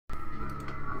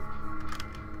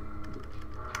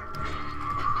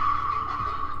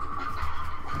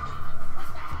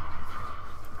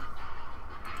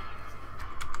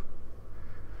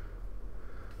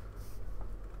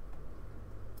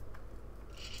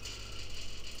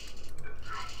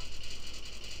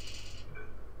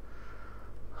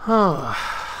Oh,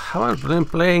 haven't been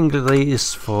playing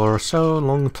these for so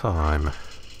long time.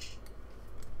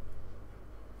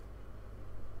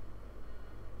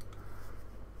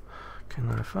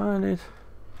 Can I find it?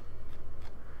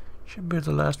 Should be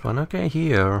the last one. Okay,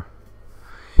 here.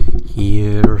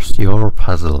 Here's your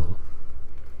puzzle.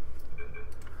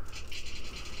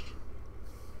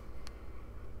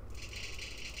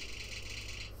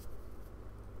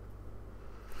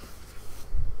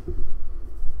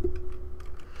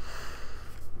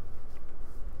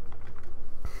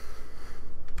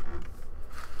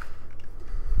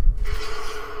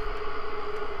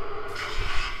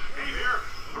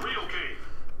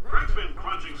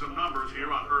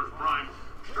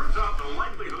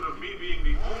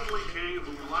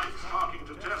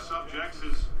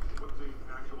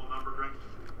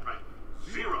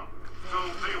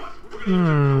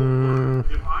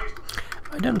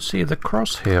 I don't see the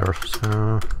crosshair,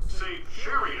 so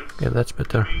yeah, that's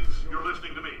better. You're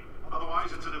listening to me.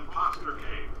 Otherwise, it's an imposter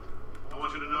cave. I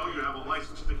want you to know you have a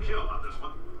license to kill on this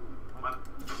one. But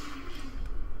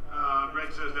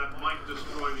Greg says that might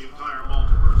destroy the entire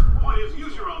multiverse. The point is,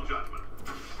 use your own judgment.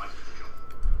 License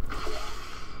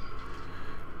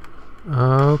to kill.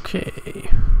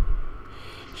 Okay.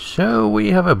 So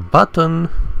we have a button.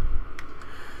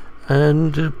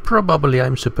 And probably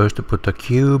I'm supposed to put a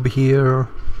cube here.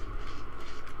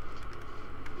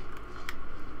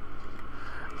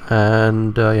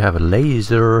 And I have a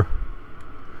laser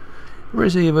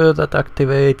receiver that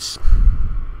activates.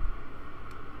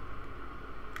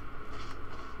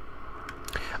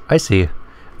 I see.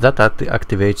 That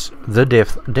activates the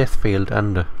death field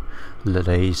and the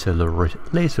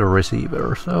laser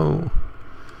receiver. So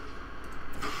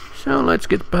let's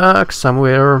get back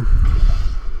somewhere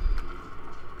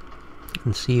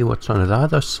and see what's on the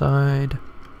other side.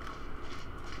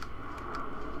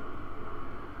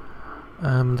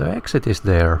 The exit is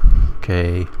there.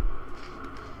 Okay.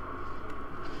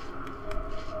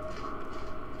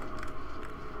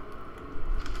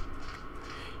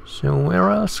 So where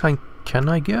else can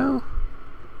I go?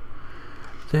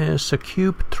 There's a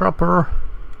cube trapper,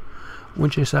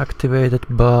 which is activated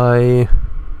by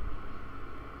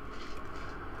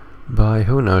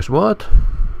who knows what.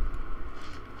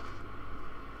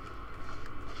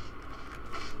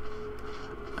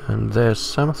 And there's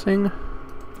something.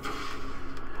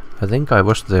 I think I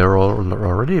was there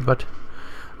already, but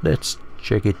let's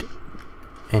check it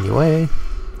anyway.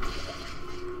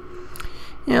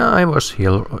 Yeah, I was here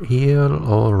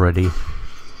already.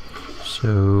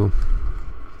 So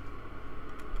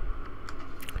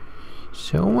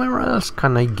where else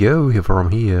can I go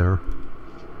from here?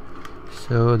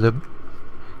 So the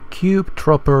cube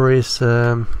trapper is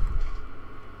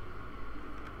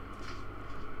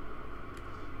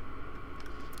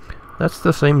that's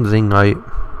the same thing. I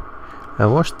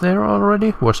was there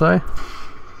already, was I?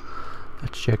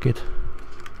 Let's check it.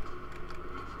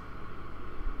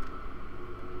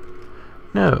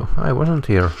 No, I wasn't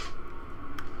here.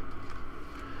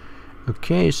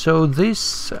 Okay, so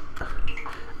this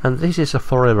and this is a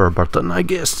forever button, I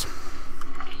guess.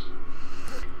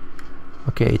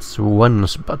 Okay, it's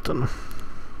once button.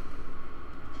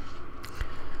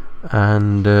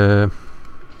 And okay,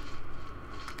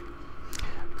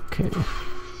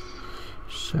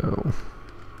 so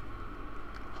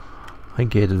I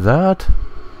get that.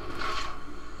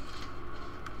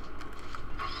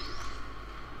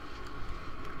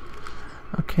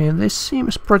 Okay, this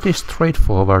seems pretty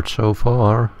straightforward so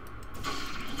far.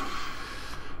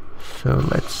 So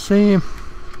let's see.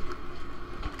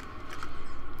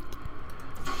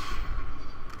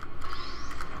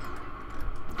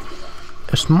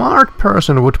 A smart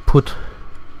person would put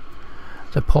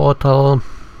the portal.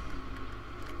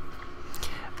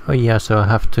 Oh yeah, so I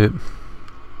have to.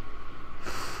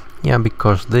 Yeah,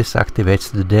 because this activates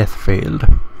the death field.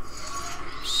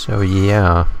 So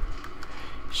yeah.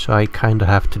 So I kinda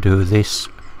have to do this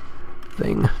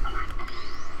thing.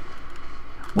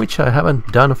 Which I haven't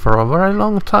done for a very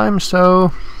long time,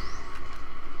 so.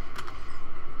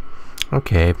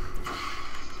 Okay.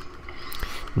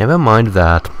 Never mind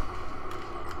that.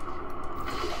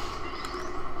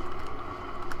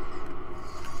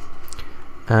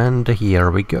 And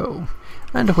here we go.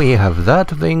 And we have that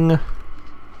thing.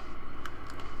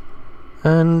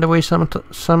 And we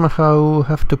somehow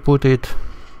have to put it.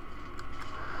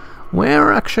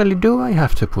 Where actually do I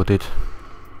have to put it?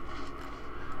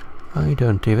 I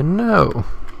don't even know.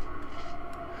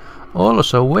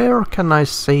 Also, where can I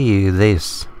see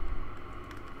this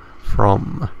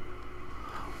from?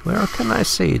 Where can I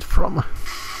see it from?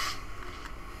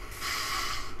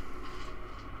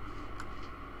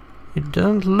 It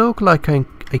doesn't look like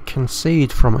I can see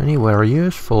it from anywhere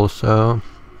useful, so...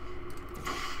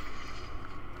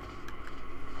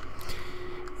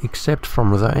 except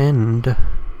from the end.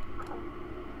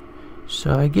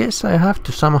 So I guess I have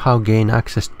to somehow gain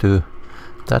access to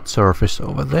that surface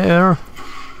over there.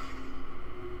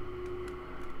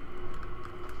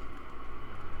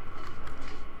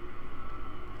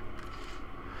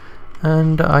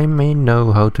 And I may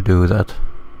know how to do that.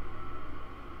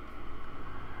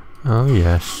 Oh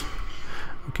yes.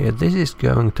 Okay, this is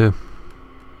going to...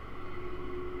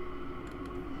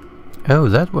 oh,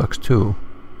 that works too.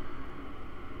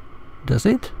 Does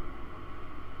it?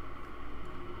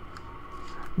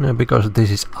 No, because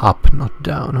this is up, not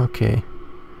down. Okay.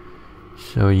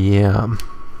 So yeah.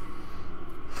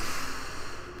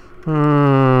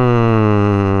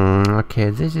 Okay,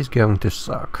 this is going to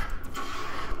suck.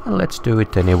 Well, let's do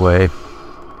it anyway.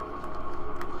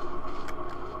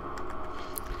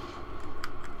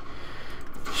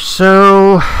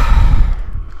 So,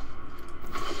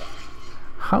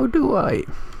 how do I...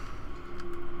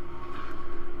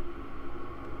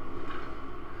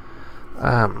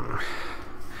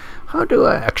 how do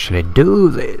I actually do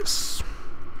this?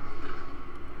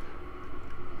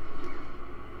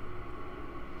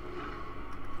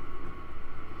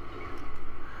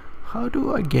 How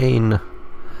do I gain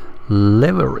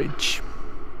leverage?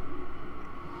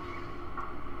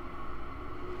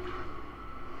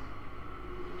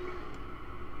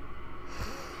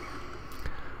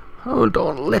 Hold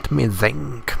on, let me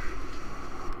think.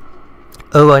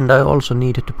 Oh, and I also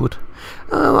needed to put...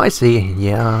 oh, I see.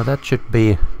 Yeah, that should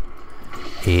be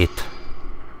it.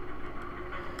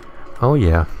 Oh,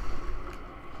 yeah.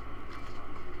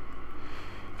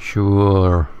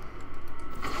 Sure.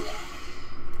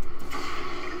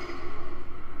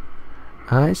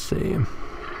 I see.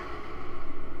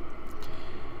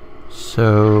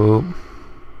 So...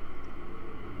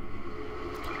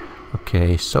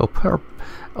 okay, so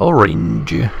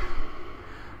orange.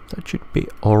 That should be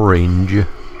orange.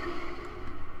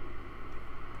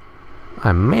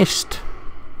 I missed.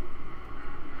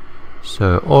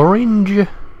 So orange.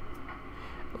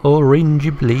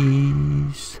 Orange,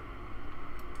 please.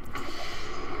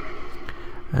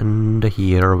 And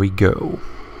here we go.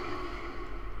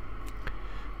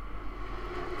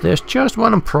 There's just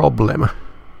one problem.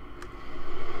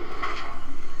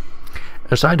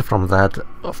 Aside from that,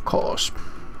 of course.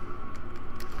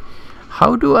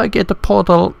 How do I get the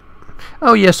portal?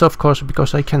 Oh yes, of course,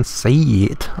 because I can see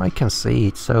it. I can see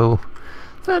it, so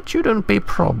that shouldn't be a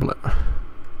problem.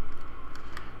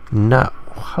 Now,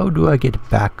 how do I get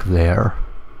back there?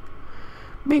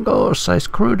 Because I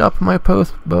screwed up my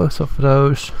both of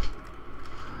those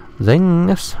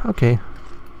things. Okay.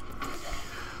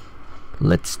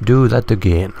 Let's do that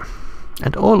again.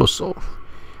 And also,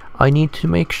 I need to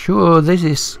make sure this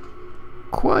is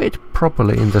quite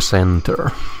properly in the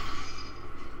center.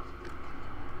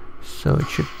 So it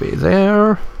should be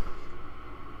there.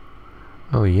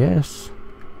 Oh yes.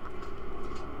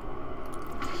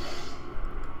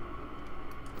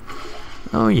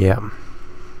 Oh yeah.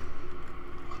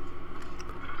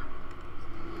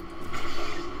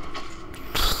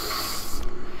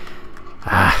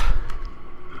 Ah.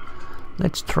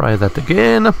 Let's try that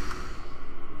again.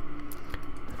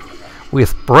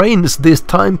 With brains this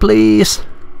time, please.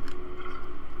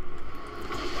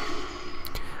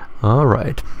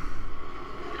 Alright.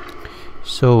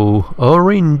 So,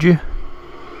 orange.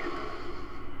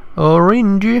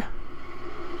 Orange.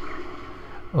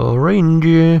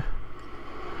 Orange.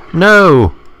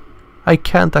 No! I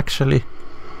can't actually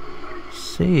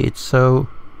see it, so...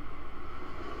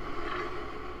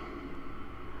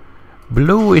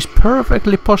 blue is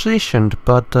perfectly positioned,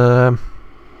 but...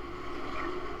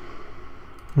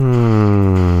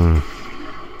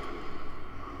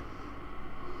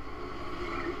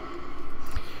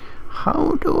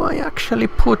 how do I actually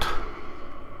put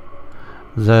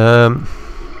the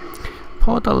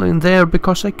portal in there,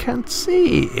 because I can't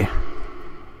see?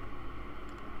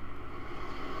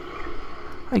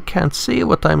 I can't see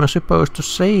what I'm supposed to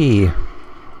see.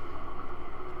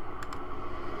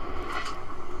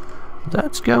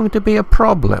 That's going to be a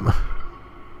problem.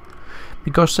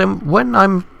 Because when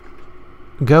I'm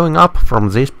going up from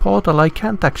this portal, I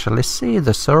can't actually see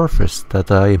the surface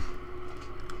that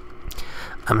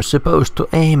I'm supposed to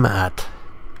aim at.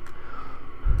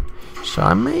 So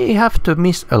I may have to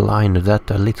misalign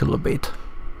that a little bit.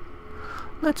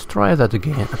 Let's try that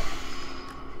again.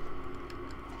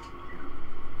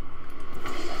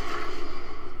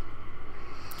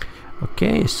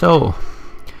 Okay, so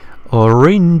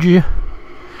orange.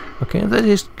 Okay, that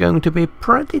is going to be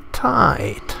pretty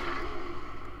tight.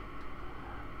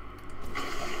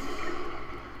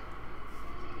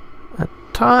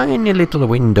 tiny little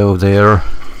window there.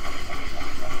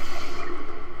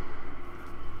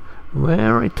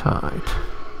 Very tight.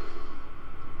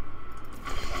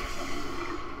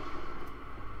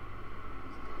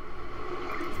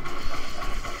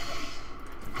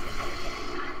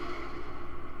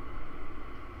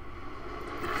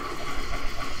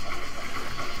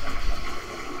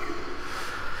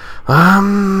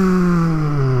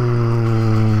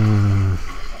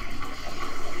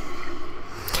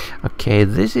 Okay,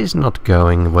 this is not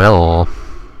going well.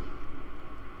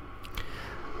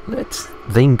 Let's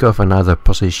think of another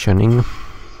positioning.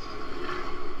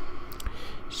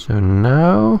 So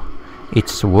now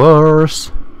it's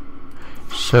worse.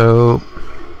 So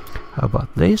how about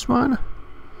this one?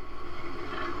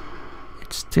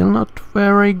 It's still not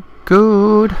very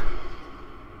good.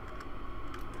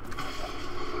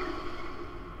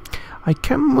 I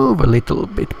can move a little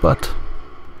bit, but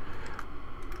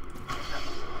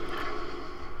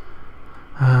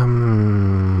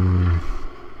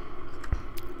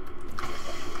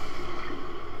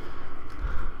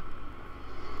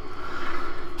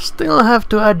still have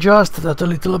to adjust that a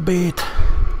little bit.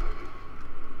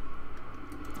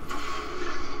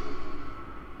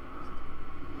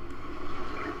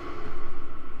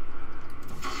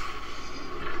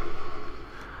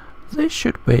 This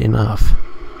should be enough.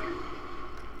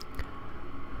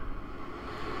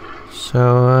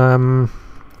 So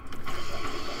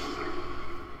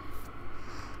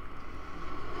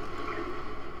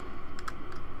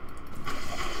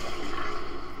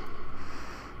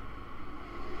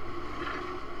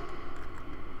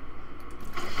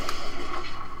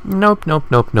nope, nope,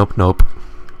 nope, nope, nope.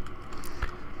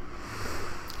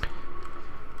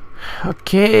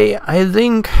 Okay, I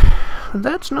think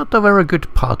that's not a very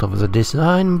good part of the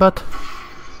design, but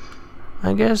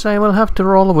I guess I will have to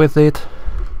roll with it.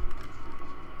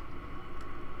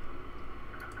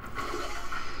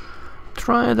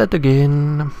 Try that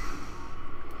again.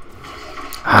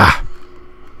 Ah!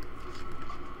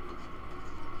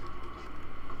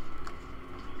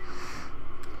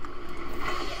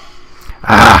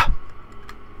 Ah!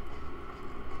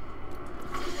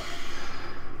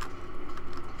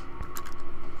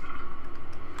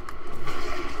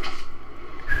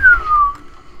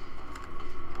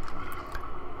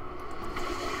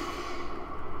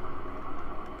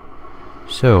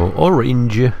 So,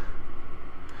 orange.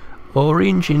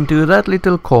 Orange into that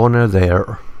little corner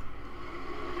there.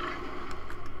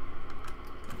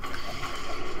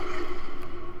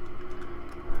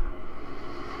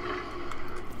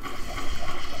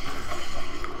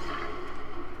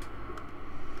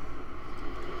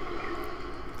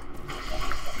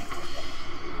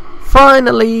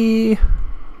 Finally!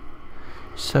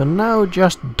 So now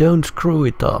just don't screw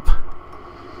it up.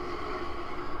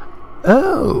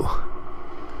 Oh!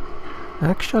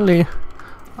 Actually,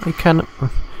 I can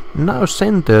now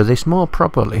center this more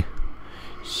properly.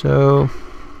 So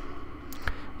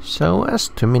as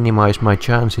to minimize my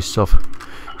chances of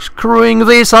screwing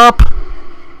this up.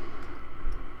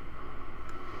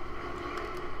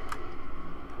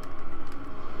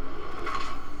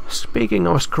 Speaking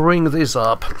of screwing this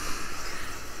up.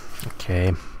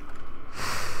 Okay.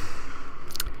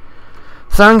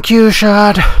 Thank you,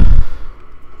 Chad.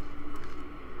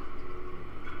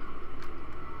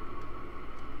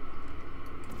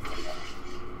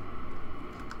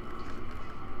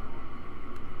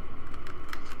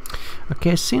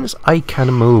 Okay, since I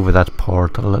can move that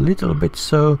portal a little bit,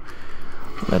 so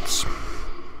let's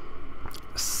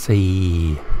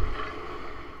see.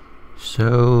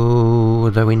 So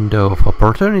the window of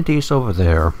opportunity is over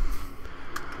there.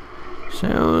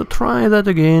 So try that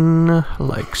again,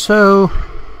 like so.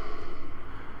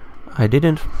 I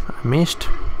missed.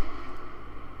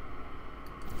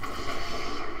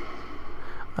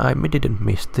 I didn't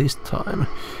miss this time.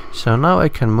 So now I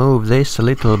can move this a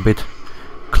little bit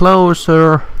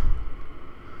closer.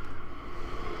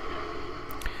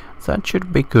 That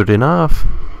should be good enough.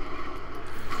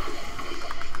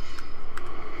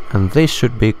 And this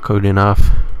should be good enough.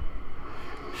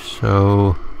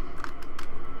 So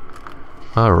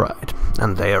alright,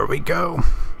 and there we go.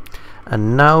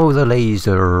 And now the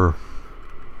laser.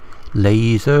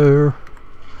 Laser.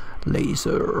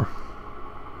 Laser.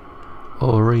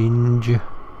 Orange.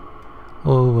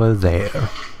 Over there.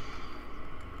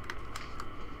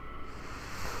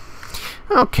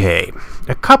 Okay,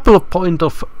 a couple of points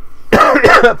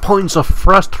of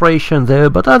frustration there,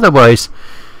 but otherwise,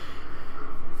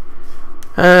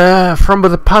 from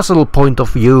the puzzle point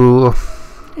of view,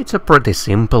 it's a pretty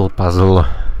simple puzzle.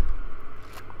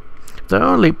 The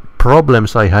only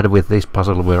problems I had with this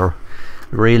puzzle were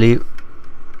really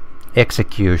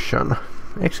execution.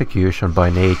 execution by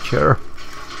nature.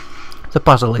 The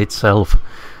puzzle itself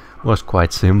was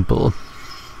quite simple.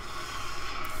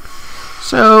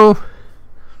 So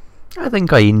I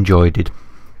think I enjoyed it.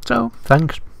 So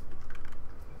thanks.